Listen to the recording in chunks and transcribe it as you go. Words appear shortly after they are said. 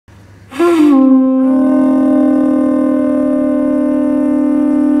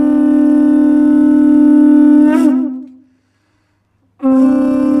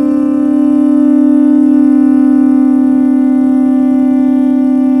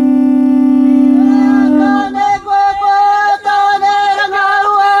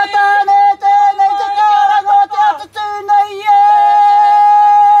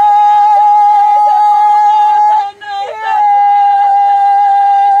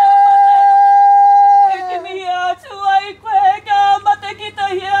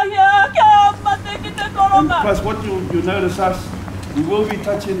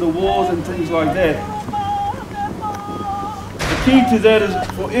touching the walls and things like that. The key to that is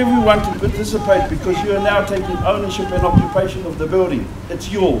for everyone to participate, because you are now taking ownership and occupation of the building. It's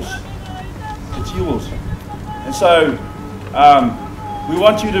yours. It's yours. And so we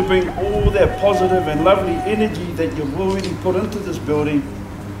want you to bring all that positive and lovely energy that you've already put into this building,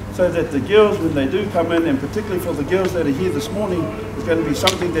 so that the girls, when they do come in, and particularly for the girls that are here this morning, it's going to be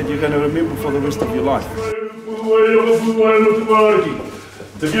something that you're going to remember for the rest of your life.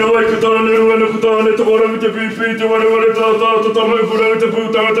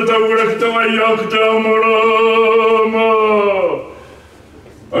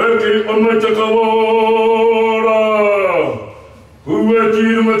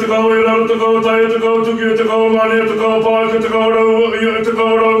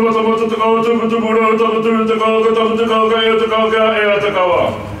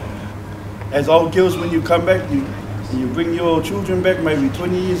 As old girls, when you come back, you bring your children back, maybe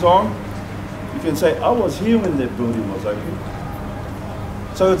 20 years on, you can say, I was here when that building was open.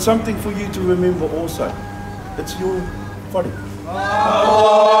 So it's something for you to remember also. It's your body.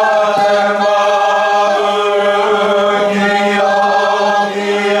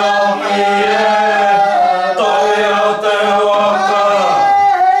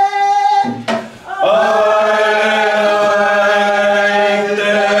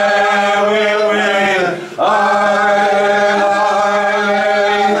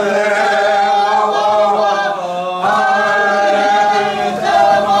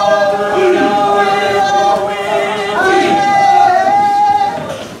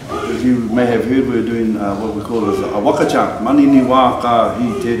 Manini waka,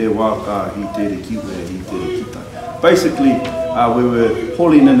 hi tere waka, hi tere kiwe, hi tere kita. Basically, we were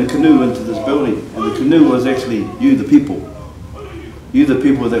hauling in a canoe into this building, and the canoe was actually you, the people. You, the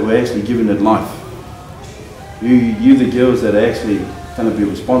people that were actually giving it life. You, the girls that are actually going to be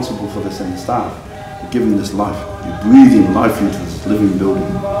responsible for this, and the staff. You're giving this life. You're breathing life into this living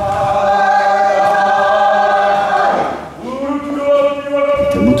building.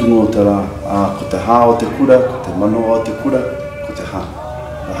 Te mutungo tara, ko te hā o te kura, ko te manoa o te kura, ko te hā.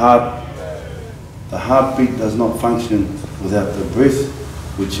 The heartbeat does not function without the breath,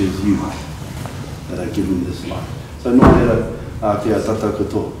 which is you, that are giving this life. So no reira kia tata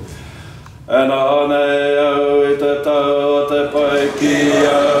katoa. Ana hane au I te tau o te pai ki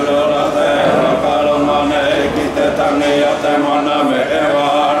aurora te whakaromane ki te tangi o te mana me e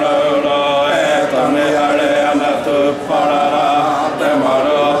wharaura e tangi hare ana tūparara te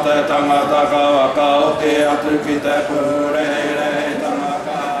maru o te tangata ka waka o ki atu ki te pureire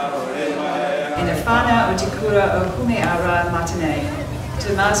tangaka urima e In a whānau o te kura o Kaumātua Kura to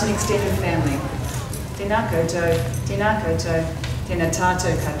the Marsden extended family. Tēnā koutou, tēnā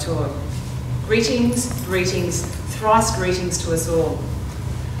tātou katoa. Greetings, greetings, thrice greetings to us all.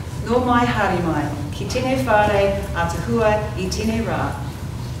 Nō mai haere mai, ki tēnei whare atahua I tēnei rā.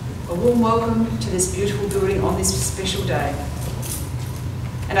 A warm welcome to this beautiful building on this special day.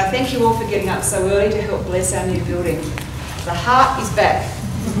 And I thank you all for getting up so early to help bless our new building. The heart is back.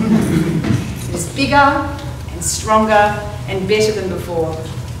 It is bigger and stronger and better than before.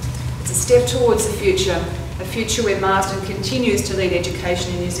 It's a step towards the future, a future where Marsden continues to lead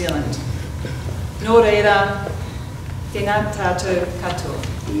education in New Zealand. Nō reira, tēnā tātou katoa.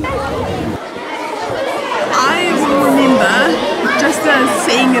 I remember just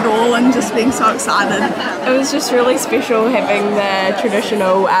seeing it all and just being so excited. It was just really special having the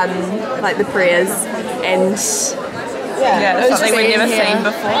traditional, like the prayers, and yeah, it was something we'd never seen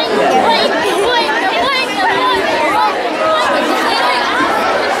before.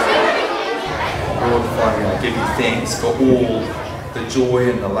 Lord, Father, I give you thanks for all the joy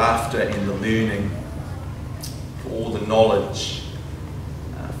and the laughter and the learning, for all the knowledge,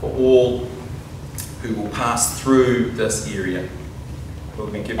 for all who will pass through this area.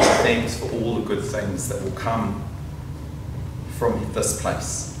 Lord, we give you thanks for all the good things that will come from this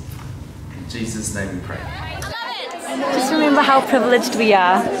place. In Jesus' name we pray. Just remember how privileged we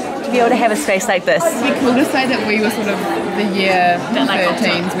are to be able to have a space like this. It'd be cool to say that we were sort of the year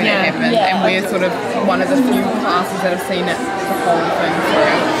 13s when it happened, and we're sort of one of the few classes that have seen it, the whole thing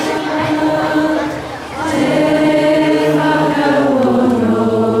through.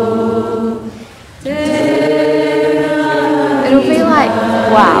 It'll be like,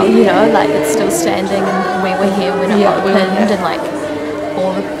 wow, you know, like it's still standing, and we were here when it opened, and like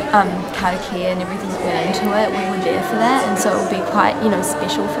all the karakia and everything that went into it, we were there for that, and so it will be quite, you know,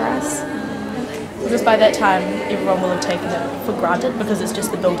 special for us. Because by that time, everyone will have taken it for granted because it's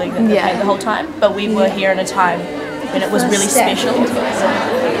just the building that they've had the whole time. But we were here in a time when it was really special.